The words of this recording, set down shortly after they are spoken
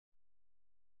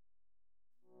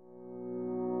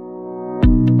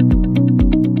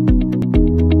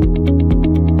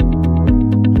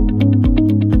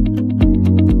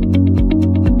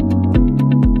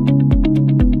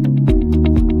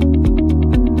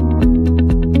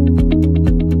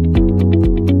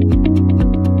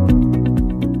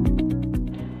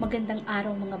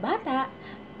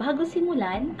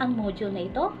ang module na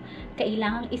ito,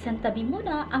 kailangang isantabi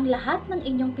muna ang lahat ng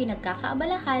inyong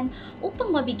pinagkakaabalahan upang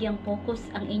mabigyang focus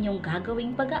ang inyong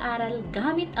gagawing pag-aaral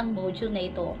gamit ang module na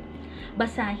ito.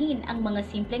 Basahin ang mga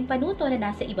simpleng panuto na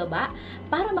nasa ibaba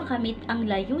para makamit ang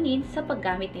layunin sa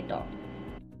paggamit nito.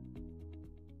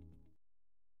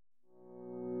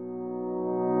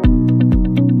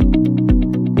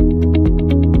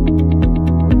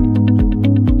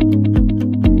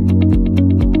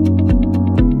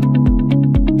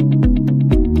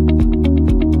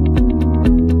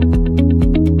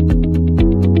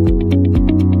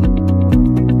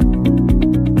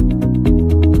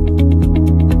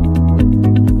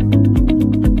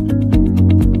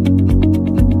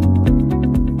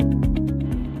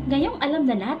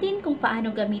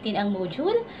 Paano gamitin ang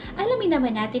module, alamin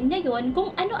naman natin ngayon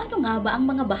kung ano-ano nga ba ang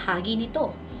mga bahagi nito.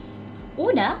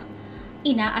 Una,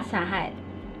 inaasahan.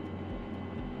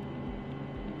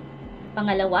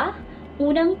 Pangalawa,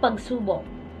 unang pagsubok.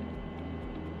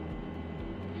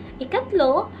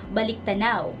 Ikatlo,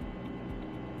 baliktanaw.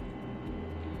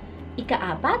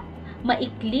 Ikaapat,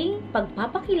 maikling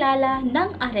pagpapakilala ng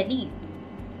aralin.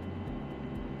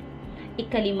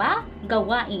 Ikalima,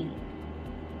 gawain.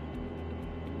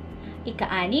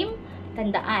 Ika-6,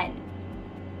 tandaan.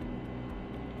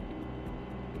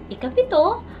 Ika-7,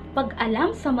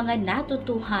 pag-alam sa mga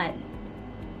natutuhan.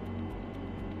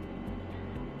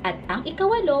 At ang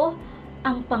ika-8,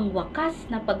 ang pangwakas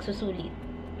na pagsusulit.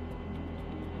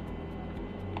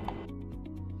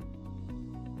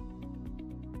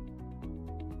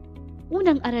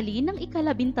 Unang aralin ng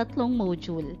ika-13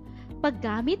 module,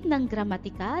 paggamit ng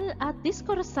gramatikal at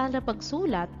diskursal na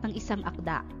pagsulat ng isang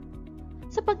akda.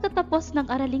 Sa pagtatapos ng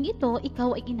araling ito,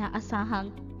 ikaw ay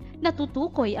inaasahang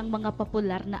natutukoy ang mga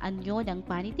popular na anyo ng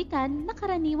panitikan na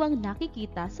karaniwang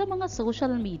nakikita sa mga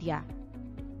social media.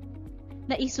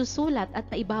 Naisusulat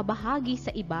at naibabahagi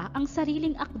sa iba ang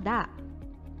sariling akda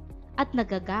at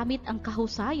nagagamit ang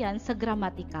kahusayan sa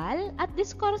gramatikal at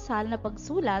diskursal na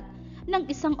pagsulat ng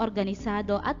isang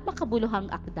organisado at makabuluhang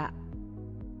akda.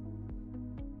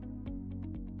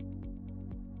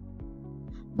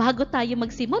 Bago tayo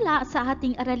magsimula sa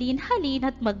ating aralin,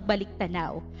 halina't magbalik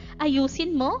tanaw.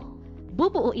 Ayusin mo,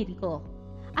 bubuuin ko.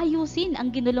 Ayusin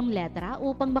ang ginulong letra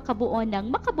upang makabuo ng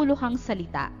makabuluhang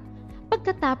salita.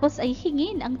 Pagkatapos ay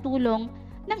hingin ang tulong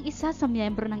ng isa sa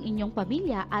miyembro ng inyong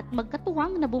pamilya at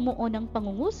magkatuwang na bumuo ng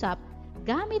pangungusap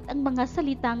gamit ang mga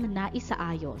salitang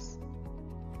naisaayos.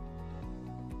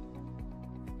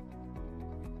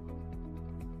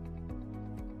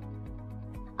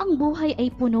 Ang buhay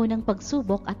ay puno ng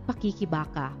pagsubok at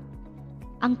pakikibaka.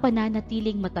 Ang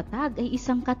pananatiling matatag ay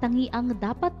isang katangiang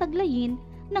dapat taglayin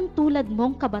ng tulad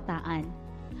mong kabataan.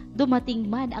 Dumating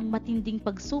man ang matinding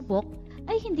pagsubok,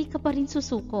 ay hindi ka pa rin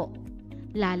susuko.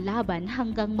 Lalaban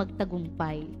hanggang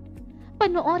magtagumpay.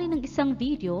 Panoorin ang isang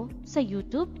video sa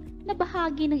YouTube na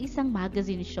bahagi ng isang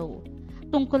magazine show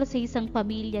tungkol sa isang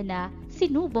pamilya na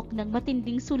sinubok ng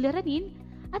matinding suliranin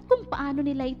at kung paano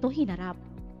nila ito hinarap.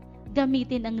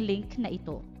 Gamitin ang link na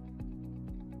ito.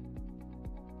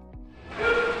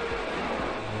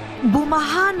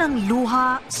 Bumaha ng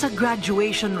luha sa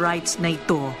graduation rites na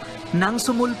ito nang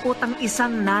sumulpot ang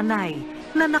isang nanay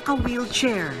na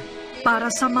naka-wheelchair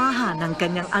para samahan ang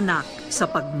kanyang anak sa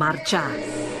pagmarcha.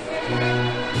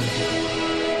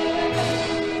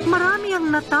 Marami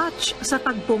ang natouch sa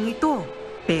tagpong ito,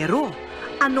 pero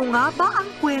ano nga ba ang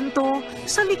kwento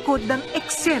sa likod ng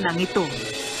eksenang ito?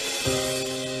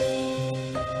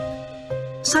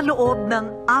 Sa loob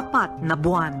ng 4 na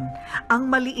buwan, ang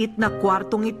maliit na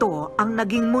kwartong ito ang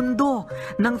naging mundo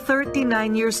ng 39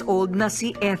 years old na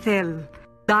si Ethel.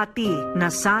 Dati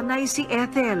nasanay si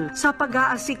Ethel sa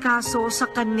pag-aasikaso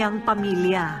sa kanyang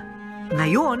pamilya.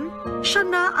 Ngayon, siya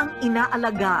na ang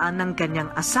inaalagaan ng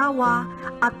kanyang asawa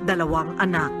at 2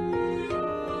 anak.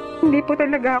 Hindi po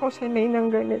talaga ako sanay ng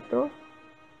ganito.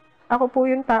 Ako po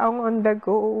yung taong on the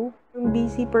go. Yung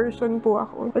busy person po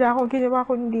ako. Wala akong ginawa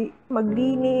kundi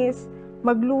maglinis,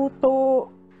 magluto.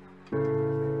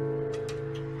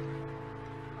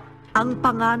 Ang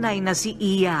panganay na si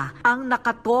Iya ang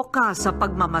nakatoka sa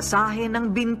pagmamasahe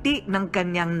ng binti ng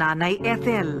kanyang nanay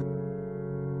Ethel.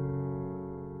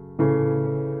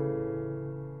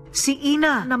 Si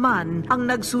Ina naman ang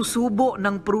nagsusubo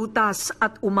ng prutas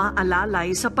at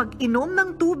umaalalay sa pag-inom ng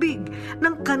tubig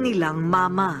ng kanilang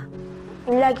mama.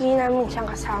 Lagi namin siyang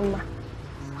kasama,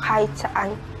 kahit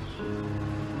saan.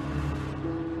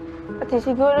 Pati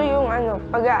siguro yung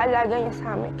pag-aalaga niya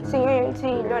sa amin. Kasi ngayon si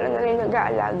Lola na rin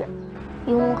nag-aalaga.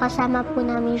 Yung kasama po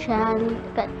namin siya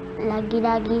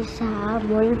lagi-lagi sa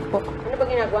mall po. Ano ba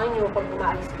ginagawa niyo pag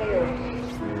umaalis kayo?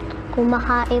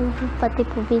 kumakain po, pati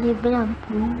po binibilhan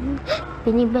po.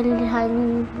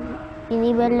 Binibilhan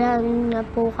na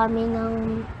po kami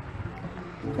ng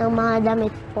mga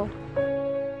damit po.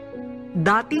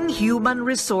 Dating human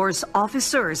resource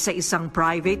officer sa isang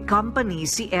private company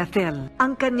si Ethel.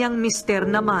 Ang kanyang mister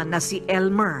naman na si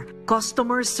Elmer,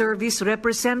 customer service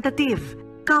representative.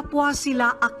 Kapwa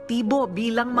sila aktibo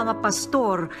bilang mga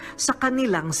pastor sa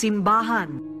kanilang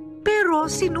simbahan. Pero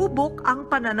sinubok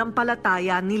ang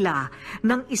pananampalataya nila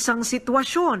ng isang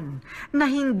sitwasyon na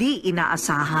hindi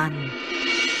inaasahan.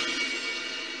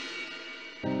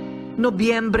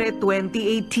 Nobyembre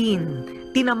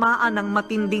 2018, tinamaan ng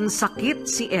matinding sakit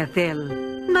si Ethel.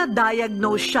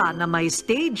 Na-diagnose siya na may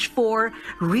stage 4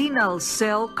 renal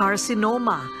cell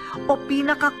carcinoma o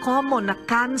pinaka-common na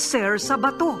cancer sa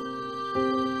bato.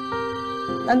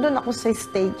 Nandun ako sa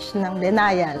stage ng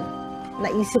denial.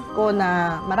 Naisip ko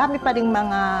na marami pa ring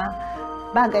mga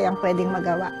bagay ang pwedeng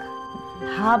magawa.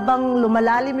 Habang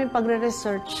lumalalim yung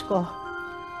pagre-research ko,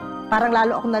 parang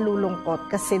lalo ako nalulungkot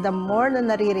kasi the more na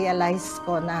nare-realize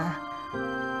ko na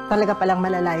talaga palang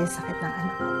malala yung sakit ng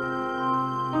anak.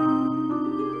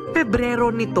 Pebrero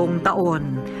nitong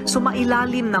taon,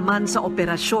 sumailalim naman sa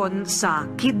operasyon sa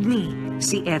kidney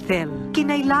si Ethel.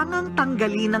 Kinailangang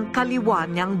tanggalin ang kaliwa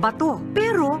niyang bato.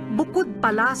 Pero bukod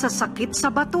pala sa sakit sa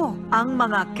bato, ang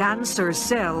mga cancer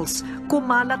cells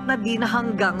kumalat na din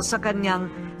hanggang sa kanyang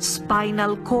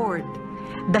spinal cord.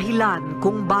 Dahilan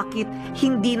kung bakit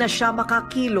hindi na siya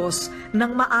makakilos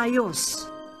ng maayos.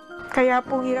 Kaya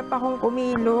po hirap akong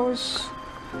kumilos.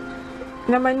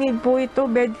 Namanid po ito,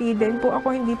 bedridden po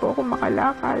ako, hindi po ako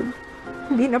makalakad.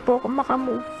 Hindi na po ako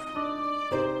makamove.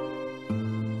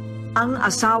 Ang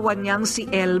asawa niyang si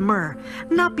Elmer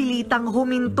napilitang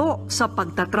huminto sa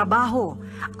pagtatrabaho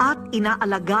at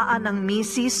inaalagaan ang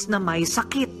misis na may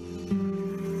sakit.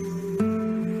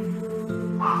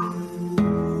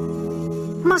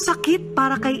 Masakit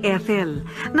para kay Ethel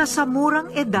na sa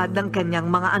murang edad ng kanyang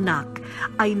mga anak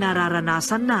ay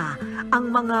nararanasan na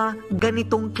ang mga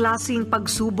ganitong klaseng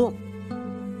pagsubok.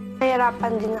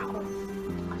 Nahirapan din ako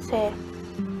kasi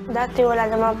dati wala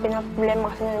namang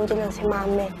pinaproblema kasi nandiyan lang si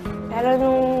mami. Pero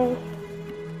nung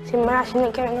simula siya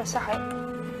nagkaroon ng sakit,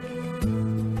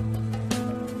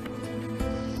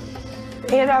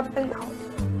 nahirapan ako.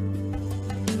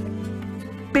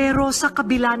 Pero sa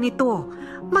kabila nito,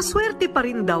 maswerte pa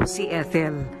rin daw si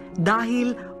Ethel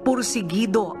dahil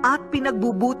pursigido at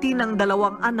pinagbubuti ng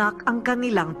 2 anak ang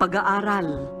kanilang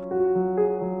pag-aaral.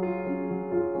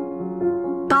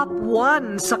 Top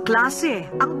 1 sa klase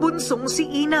ang bunsong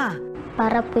si Ina.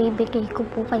 Para po ibigay ko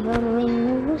po kayo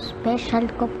yung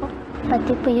special ko po.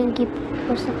 Pati po yung gift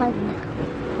po sa kanya.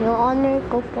 Yung honor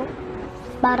ko po.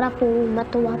 Para po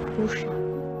matuwa po siya.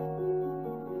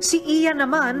 Si Iya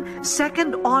naman,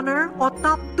 second honor o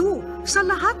top 2 sa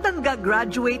lahat ng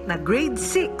gagraduate na grade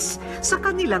 6 sa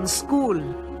kanilang school.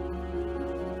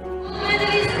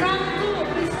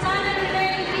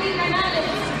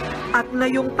 At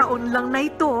ngayong taon lang na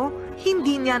ito,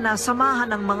 hindi niya nasamahan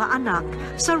ang mga anak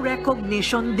sa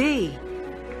Recognition Day.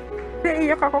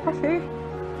 Naiyak ako kasi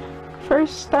for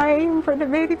the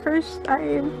very first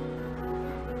time,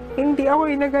 hindi ako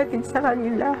inagatid sa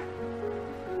kanila.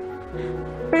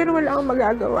 Pero wala akong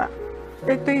magagawa.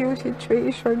 Ito yung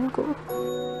situation ko.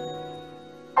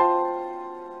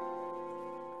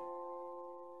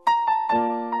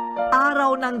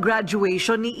 Araw ng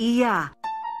graduation ni Iya.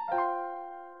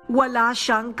 Wala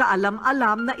siyang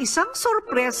kaalam-alam na isang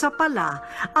sorpresa pala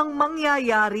ang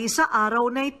mangyayari sa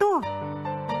araw na ito.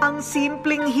 Ang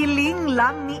simpleng hiling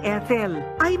lang ni Ethel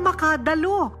ay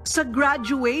makadalo sa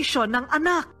graduation ng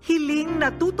anak. Hiling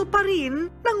na tutuparin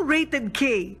ng rated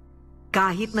K.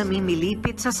 Kahit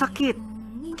namimilipit sa sakit,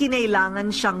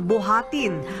 kinailangan siyang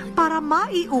buhatin para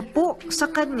maiupo sa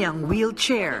kanyang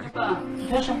wheelchair.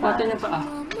 Yes, ang pati niya pa.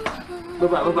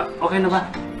 Baba. Okay na ba?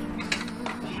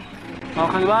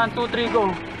 Okay, 1, 2, 3,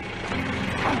 go.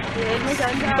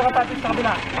 Dito ka tapos sa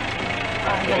kabila.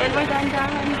 Elmer,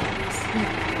 dahan-dahan.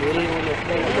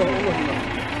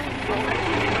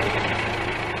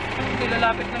 Hindi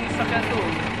lalapit ng isakyan to.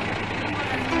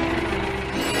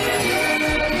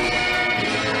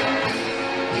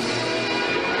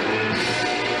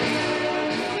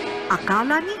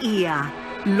 Akala ni Iya,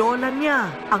 lola niya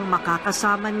ang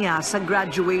makakasama niya sa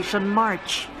graduation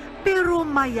march. Pero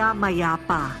maya-maya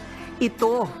pa,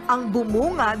 ito ang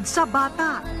bumungad sa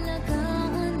bata.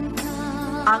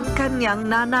 Ang kanyang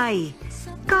nanay,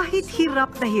 kahit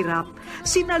hirap na hirap,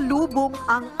 sinalubong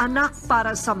ang anak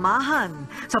para samahan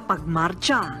sa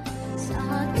pagmarcha.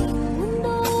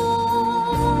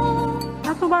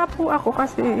 Natuwa po ako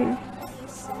kasi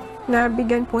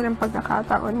nabigyan po ng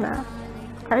pagkakataon na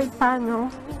kahit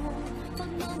paano,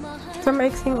 sa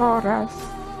maiksing oras,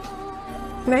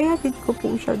 naihatid ko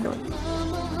po siya doon.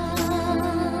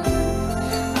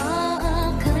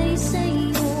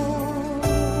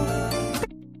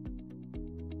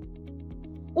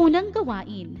 Unang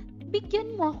gawain,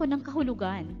 bigyan mo ako ng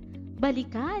kahulugan.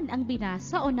 Balikan ang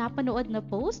binasa o napanood na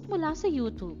post mula sa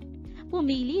YouTube.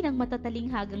 Pumili ng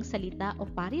matatalinhagang salita o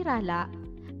parirala,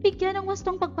 bigyan ng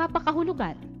wastong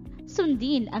pagpapakahulugan.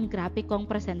 Sundin ang grapikong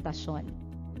presentasyon.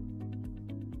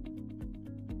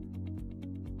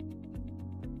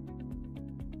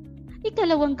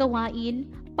 Ikalawang gawain,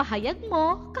 pahayag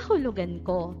mo, kahulugan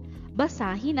ko.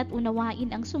 Basahin at unawain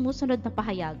ang sumusunod na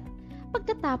pahayag.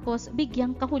 Pagkatapos,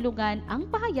 bigyang kahulugan ang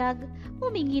pahayag,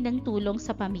 humingi ng tulong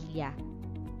sa pamilya.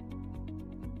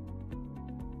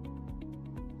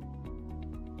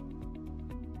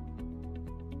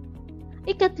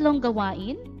 Ikatlong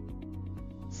gawain,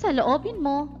 saloobin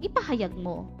mo, ipahayag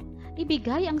mo.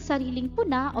 Ibigay ang sariling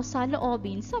puna o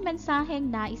saloobin sa mensaheng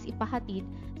nais ipahatid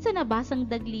sa nabasang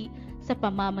dagli sa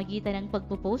pamamagitan ng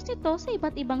pagpo-post nito sa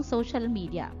iba't ibang social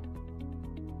media.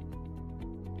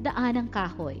 Daan ng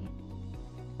kahoy.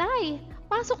 Tay,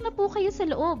 pasok na po kayo sa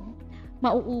loob.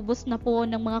 Mauubos na po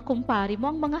ng mga kumpari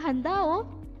mo ang mga handa, oh.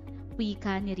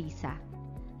 Wika ni Risa.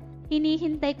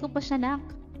 Hinihintay ko pa siya, nak.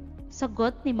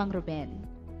 Sagot ni Mang Ruben.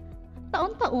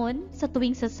 Taon-taon, sa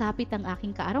tuwing sasapit ang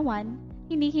aking kaarawan,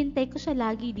 hinihintay ko siya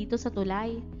lagi dito sa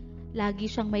tulay. Lagi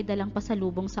siyang may dalang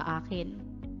pasalubong sa akin.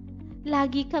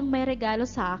 Lagi kang may regalo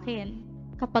sa akin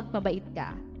kapag mabait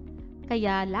ka.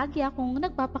 Kaya lagi akong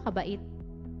nagpapakabait.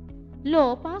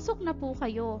 Lo, pasok na po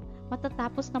kayo.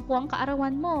 Matatapos na po ang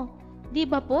kaarawan mo. Di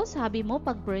ba po sabi mo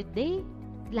pag birthday,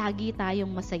 lagi tayong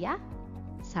masaya?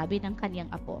 Sabi ng kanyang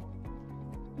apo.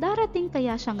 Darating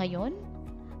kaya siya ngayon?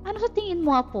 Ano sa tingin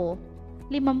mo, apo?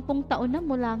 50 taon na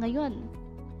mula ngayon.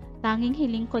 Tanging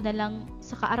hiling ko na lang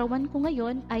sa kaarawan ko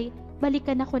ngayon ay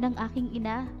balikan ako ng aking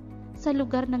ina sa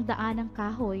lugar ng daan ng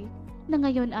kahoy na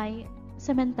ngayon ay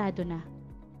sementado na.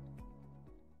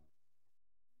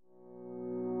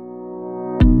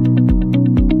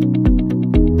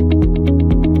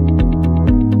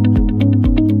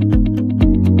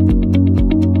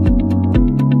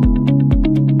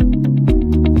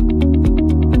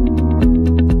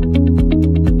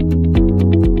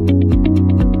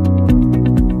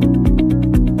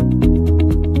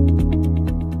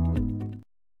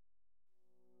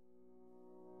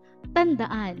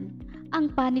 Tandaan, ang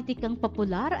panitikang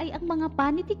popular ay ang mga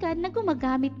panitikan na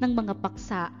gumagamit ng mga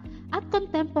paksa at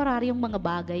kontemporaryong mga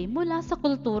bagay mula sa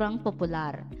kulturang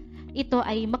popular. Ito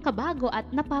ay makabago at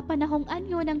napapanahong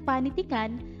anyo ng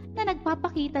panitikan na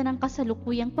nagpapakita ng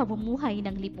kasalukuyang pamumuhay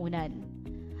ng lipunan.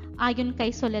 Ayon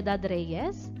kay Soledad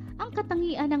Reyes, ang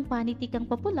katangian ng panitikang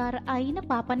popular ay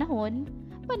napapanahon,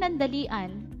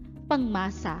 panandalian,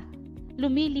 pangmasa,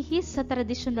 lumilihis sa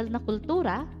tradisyonal na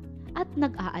kultura, at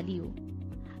nag-aaliw.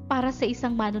 Para sa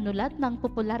isang manunulat ng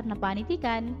popular na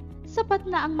panitikan, sapat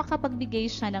na ang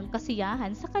makapagbigay siya ng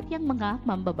kasiyahan sa kanyang mga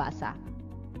mambabasa.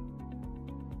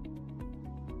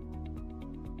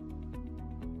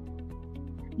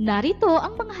 Narito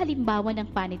ang mga halimbawa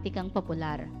ng panitikang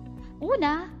popular.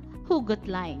 Una, hugot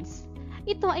lines.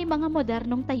 Ito ay mga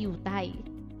modernong tayutay.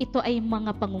 Ito ay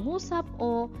mga pangungusap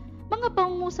o mga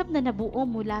pangungusap na nabuo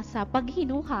mula sa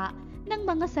paghinuha ng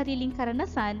mga sariling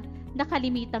karanasan na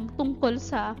kalimitang tungkol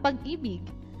sa pag-ibig.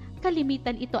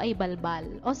 Kalimitan ito ay balbal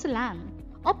o slang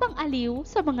o pang-aliw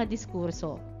sa mga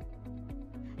diskurso.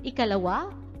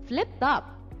 Ikalawa, flip-top.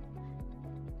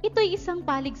 Ito'y isang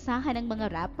paligsahan ng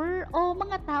mga rapper o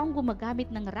mga taong gumagamit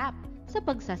ng rap sa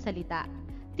pagsasalita.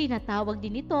 Tinatawag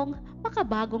din itong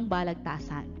makabagong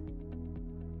balagtasan.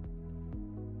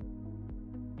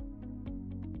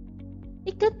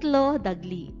 Ikatlo,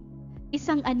 dagli.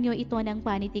 Isang anyo ito ng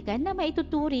panitikan na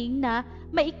maituturing na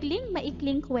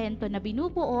maikling kwento na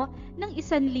binubuo ng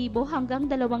 1,000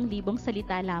 hanggang 2,000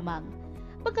 salita lamang.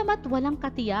 Bagamat walang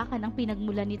katiyakan ang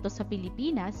pinagmulan nito sa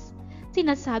Pilipinas,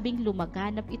 sinasabing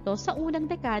lumaganap ito sa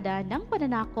unang dekada ng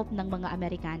pananakop ng mga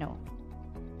Amerikano.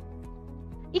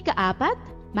 Ika-4,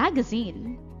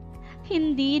 magazine.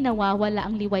 Hindi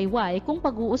nawawala ang liwayway kung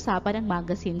pag-uusapan ng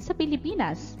magazine sa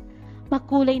Pilipinas.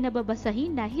 Makulay na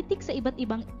babasahin na hitik sa iba't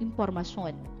ibang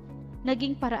impormasyon.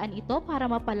 Naging paraan ito para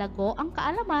mapalago ang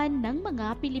kaalaman ng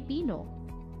mga Pilipino.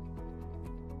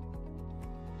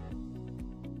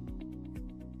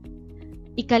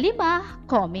 Ikalima,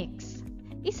 comics.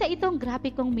 Isa itong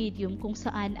grapikong medium kung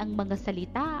saan ang mga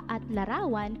salita at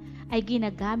larawan ay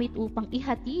ginagamit upang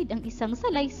ihatid ang isang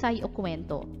salaysay o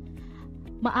kwento.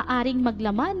 Maaaring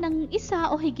maglaman ng isa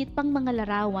o higit pang mga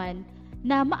larawan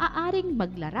na maaaring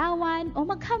maglarawan o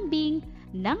maghambing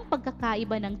ng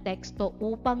pagkakaiba ng teksto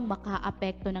upang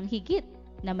makaapekto ng higit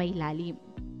na may lalim.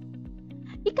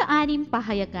 Ika-6,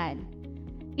 pahayagan.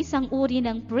 Isang uri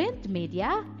ng print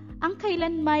media ang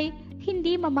kailanmay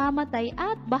hindi mamamatay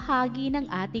at bahagi ng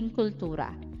ating kultura.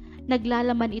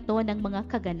 Naglalaman ito ng mga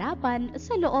kaganapan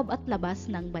sa loob at labas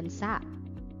ng bansa.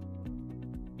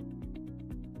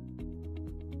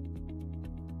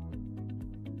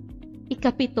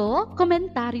 Ika-7,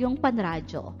 komentaryong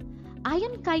panradyo.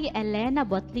 Ayon kay Elena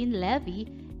Botlin Levy,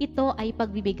 ito ay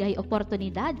pagbibigay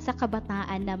oportunidad sa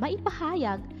kabataan na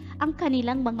maipahayag ang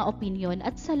kanilang mga opinyon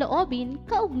at saloobin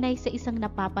kaugnay sa isang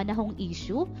napapanahong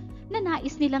issue na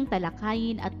nais nilang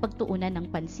talakayin at pagtuunan ng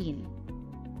pansin.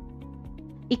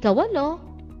 Ika-8,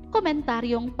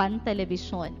 komentaryong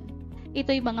pantelebisyon.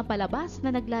 Ito'y mga palabas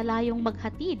na naglalayong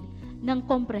maghatid ng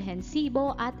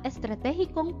komprehensibo at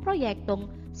estratehikong proyektong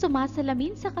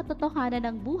sumasalamin sa katotohanan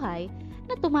ng buhay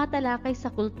na tumatalakay sa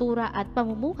kultura at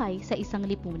pamumuhay sa isang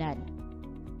lipunan.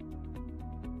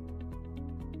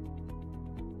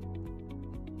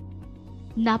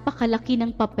 Napakalaki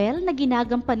ng papel na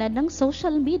ginagampanan ng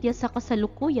social media sa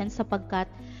kasalukuyan sapagkat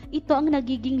ito ang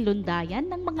nagiging lundayan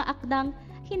ng mga akdang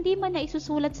hindi man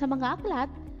naisusulat sa mga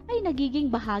aklat ay nagiging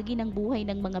bahagi ng buhay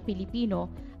ng mga Pilipino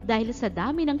dahil sa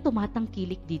dami ng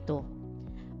tumatangkilik dito.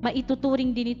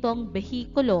 Maituturing din itong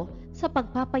behikulo sa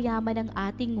pagpapayaman ng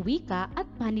ating wika at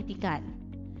panitikan.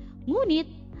 Ngunit,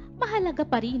 mahalaga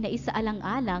pa rin na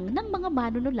isaalang-alang ng mga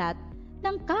manunulat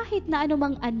ng kahit na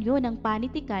anumang anyo ng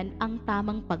panitikan ang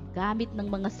tamang paggamit ng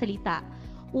mga salita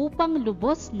upang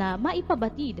lubos na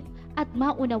maipabatid at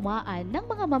maunawaan ng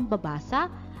mga mambabasa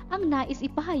ang nais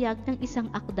ipahayag ng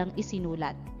isang akdang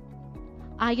isinulat.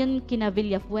 Ayon kina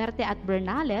Villafuerte at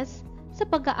Bernales, sa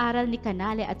pag-aaral ni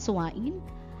Canale at Suwain,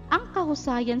 ang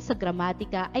kahusayan sa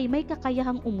gramatika ay may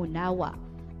kakayahang umunawa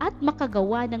at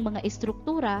makagawa ng mga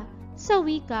estruktura sa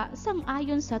wika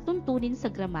sang-ayon sa tuntunin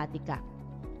sa gramatika.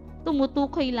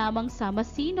 Tumutukoy lamang sa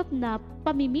masinop na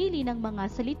pamimili ng mga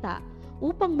salita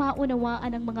upang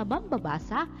maunawaan ng mga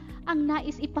mambabasa ang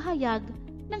nais ipahayag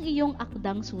ng iyong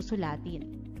akdang susulatin.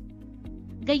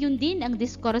 Gayon din ang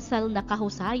diskursal na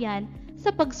kahusayan sa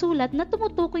pagsulat na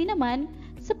tumutukoy naman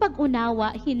sa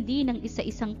pag-unawa hindi ng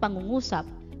isa-isang pangungusap,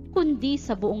 kundi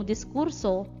sa buong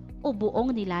diskurso o buong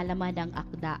nilalaman ng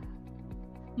akda.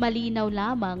 Malinaw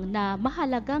lamang na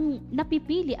mahalagang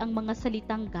napipili ang mga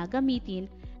salitang gagamitin,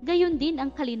 gayon din ang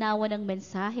kalinawan ng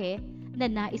mensahe na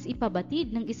nais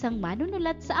ipabatid ng isang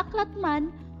manunulat sa aklat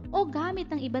man o gamit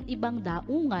ng iba't ibang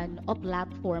daungan o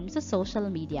platform sa social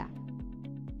media.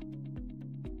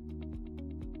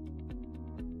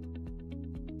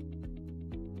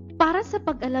 Para sa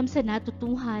pag-alam sa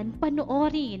natutuhan,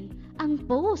 panoorin ang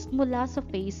post mula sa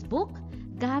Facebook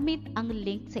gamit ang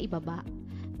link sa ibaba.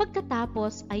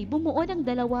 Pagkatapos ay bumuo ng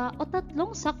 2 o 3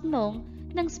 saknong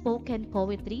ng spoken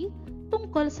poetry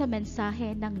tungkol sa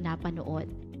mensahe ng napanood.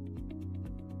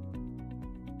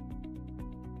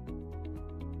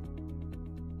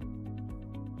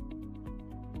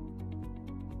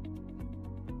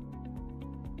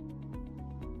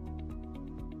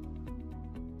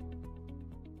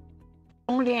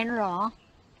 .112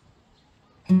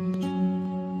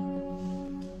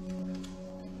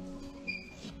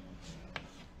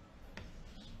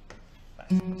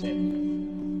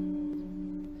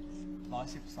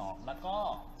 แล้วก็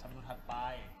จำนวนถัดไป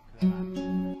คืออะไร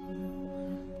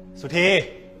สุธี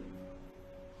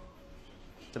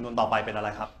จำนวนต่อไปเป็นอะไร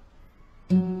ครับ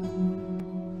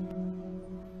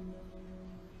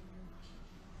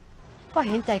ก็เ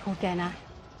ห็นใจของแกนะ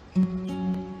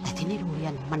แต่ที่นี่โรงเรีย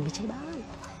นมันไม่ใช่บ้าน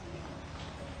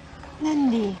นั่น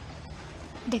ดี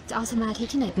เด็กจะเอาสมาธิ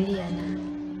ที่ไหนไปเรียนนะ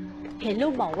เห็นลู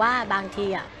กบอกว่าบางที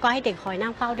อ่ะก็ให้เด็กคอยนั่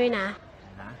งเฝ้าด้วยนะ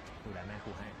ดูแลแม่ครู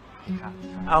ให้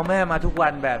เอาแม่มาทุกวั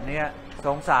นแบบนี้ส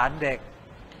งสารเด็ก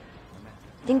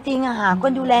จริงๆอะหาค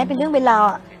นดูแลเป็นเรื่องเป็นราว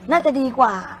น่าจะดีกว่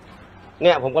าเ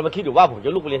นี่ยผมกำลังคิดอยู่ว่าผมจ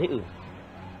ะลูกไปเรียนที่อื่น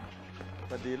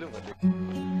ก็ดีลูกก็ดี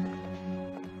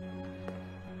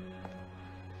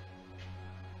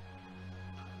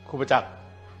ครูประจักษ์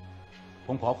ผ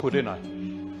มขอคุยด้วยหน่อย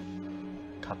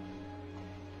ครับ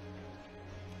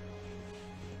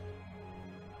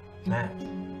แม่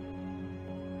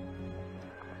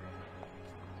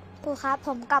ครูครับผ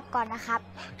มกลับก่อนนะครับ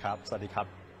ครับสวัสดีครับ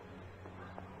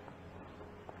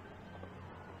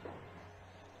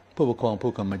ผู้ปกครองพู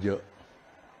ดกันมาเยอะ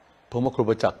ผมว่าครู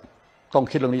ประจักษ์ต้อง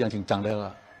คิดเรื่องนี้อย่างจริงจังแล้ว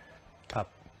ครับ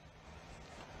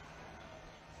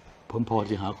ผมพอ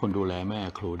จะหาคนดูแลแม่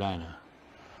ครูได้นะ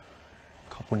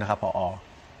ขอบคุณนะครับผอ.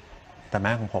แต่แ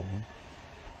ม่ของผม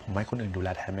ให้คนอื่นดูแล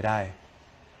แทนไม่ได้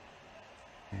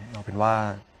เอาเป็นว่า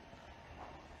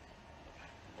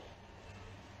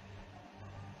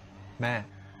แม่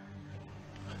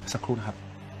สักครู่นะครับ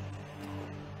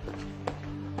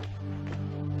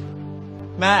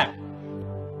แม่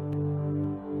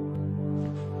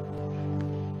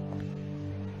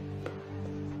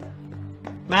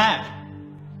แม่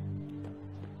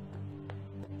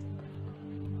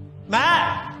แม่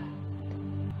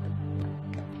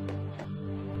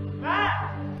แม่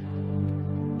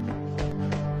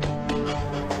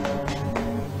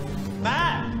แม่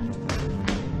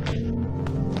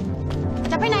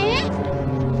จะไปไหนเนี่ย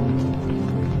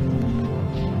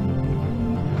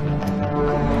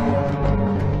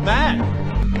แม่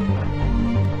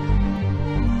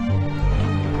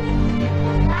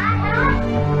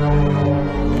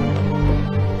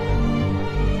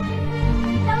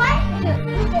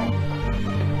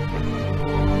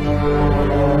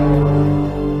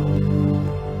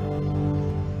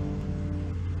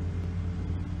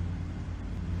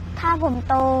ถ้าผม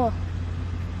โต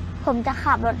ผมจะ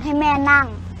ขับรถให้แม่นั่ง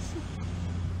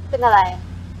เป็นอะไร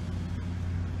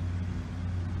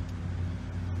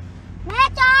แม่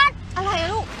จอด อะไร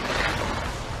ลูก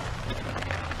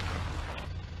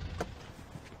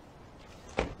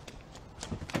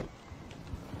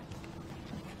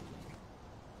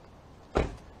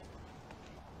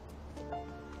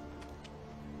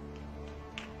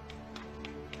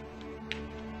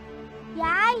ย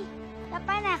ายจะไป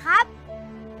ไหนครับ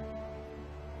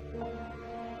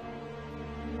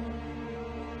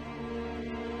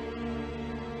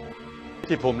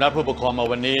ที่ผมนัดผู้ปกครองมา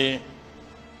วันนี้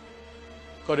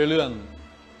ก็ได้เรื่อง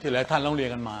ที่หลายท่านร้องเรียน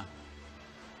กันมา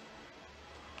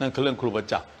นั่นคือเรื่องครูประ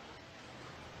จักษ์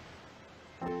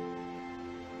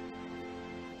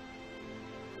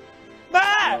แ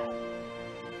ม่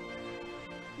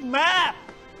แม่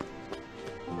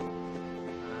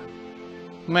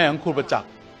แม่ของครูประจักษ์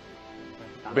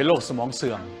เป็นโรคสมองเ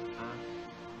สื่อม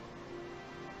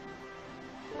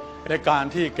ในการ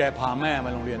ที่แกพาแม่ม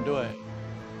าโรงเรียนด้วย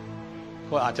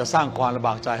ก็อาจจะสร้างความลำบ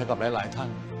ากใจให้กับหลายๆท่าน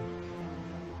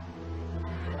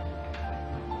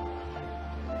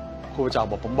ครูประจักษ์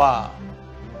บอกผมว่า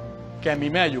แกมี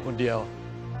แม่อยู่คนเดียว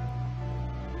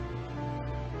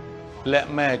และ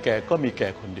แม่แกก็มีแก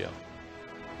คนเดียว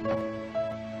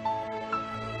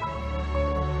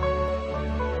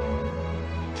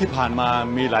ที่ผ่านมา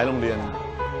มีหลายโรงเรียน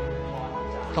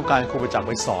ต้องการครูประจักษ์ไ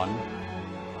ปสอน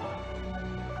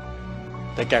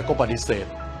แต่แกก็ปฏิเสธ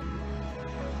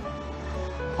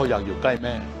เพราะอยากอยู่ใกล้แ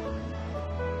ม่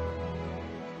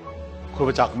ครูป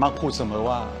ระจักษ์มักพูดเสมอ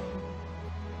ว่า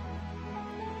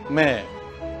แม่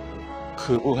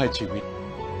คือผู้ให้ชีวิต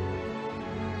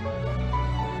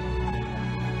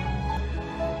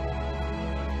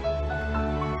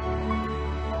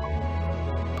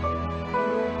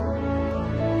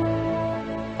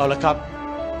เอาละครับ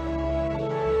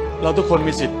เราทุกคน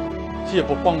มีสิทธิ์ที่จะ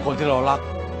ปกป้องคนที่เรารัก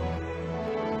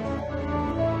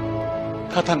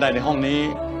ถ้าท่านใดในห้องนี้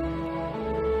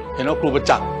เห็นว่าครูประ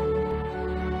จักษ์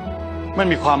ไม่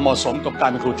มีความเหมาะสมกับการ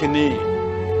เป็นครูที่นี่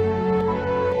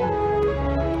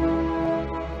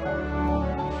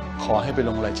ขอให้ไปล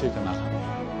งรายชื่อกันนะครับ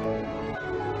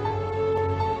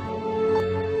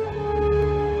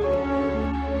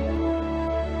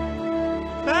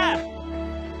แม่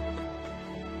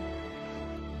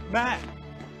แม่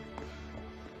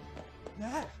แ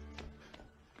ม่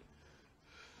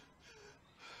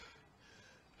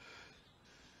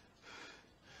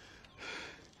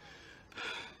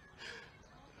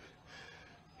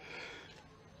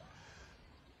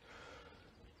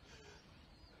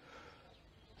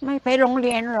ไม่ไปโรงเ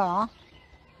รียนเหรอ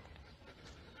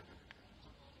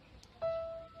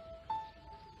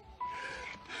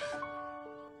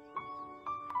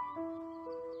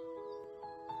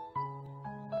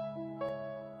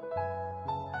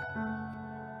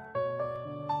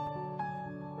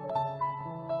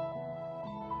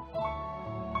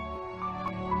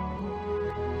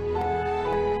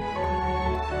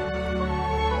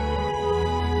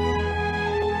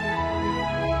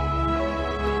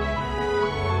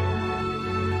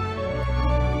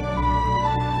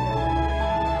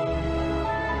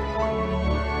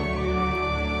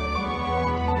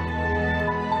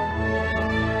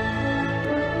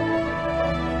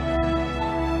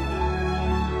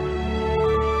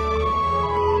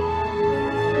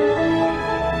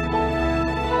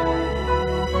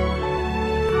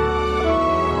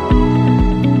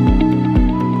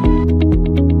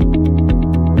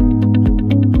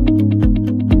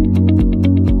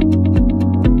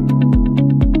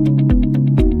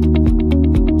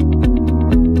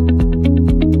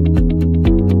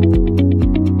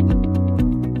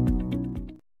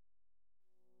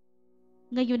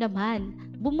Ngayon naman,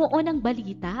 bumuo ng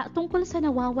balita tungkol sa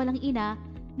nawawalang ina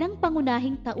ng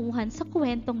pangunahing tauhan sa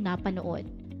kwentong napanood.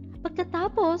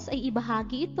 Pagkatapos ay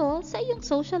ibahagi ito sa iyong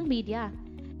social media.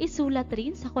 Isulat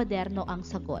rin sa kwaderno ang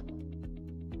sagot.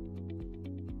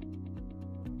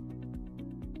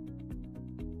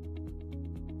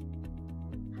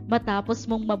 Matapos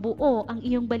mong mabuo ang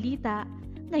iyong balita,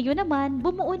 ngayon naman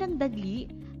bumuo ng dagli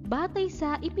batay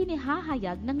sa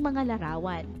ipinahahayag ng mga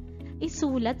larawan.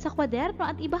 Isulat sa kwaderno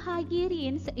at ibahagi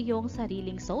rin sa iyong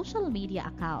sariling social media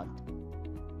account.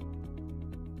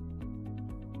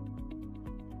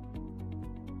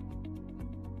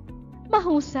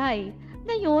 Mahusay!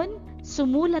 Ngayon,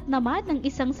 sumulat naman ng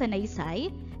isang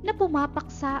sanaysay na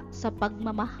pumapaksa sa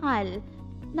pagmamahal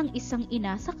ng isang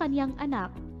ina sa kanyang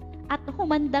anak at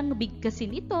humandang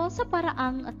bigkasin ito sa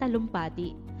paraang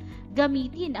talumpati.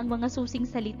 Gamitin ang mga susing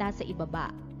salita sa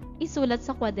ibaba. Isulat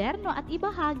sa kwaderno at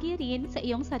ibahagi rin sa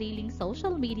iyong sariling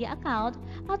social media account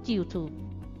at YouTube.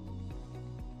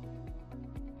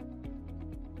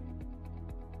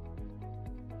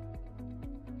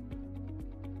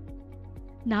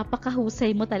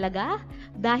 Napakahusay mo talaga!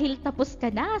 Dahil tapos ka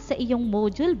na sa iyong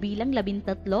module bilang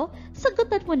 13,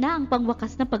 sagutan mo na ang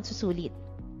pangwakas na pagsusulit.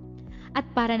 At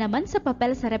para naman sa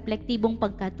papel sa reflektibong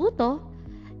pagkatuto,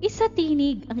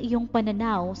 isatinig ang iyong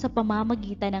pananaw sa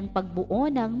pamamagitan ng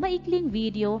pagbuo ng maikling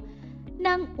video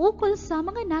ng ukol sa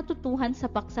mga natutuhan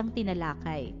sa paksang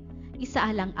tinalakay.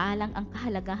 Isaalang-alang ang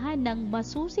kahalagahan ng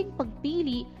masusing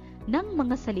pagpili ng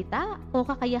mga salita o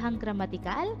kakayahang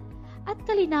gramatikal at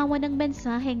kalinawan ng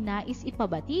mensaheng nais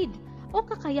ipabatid o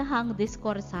kakayahang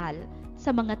diskorsal sa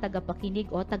mga tagapakinig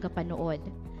o tagapanood.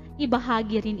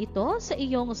 Ibahagi rin ito sa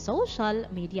iyong social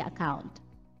media account.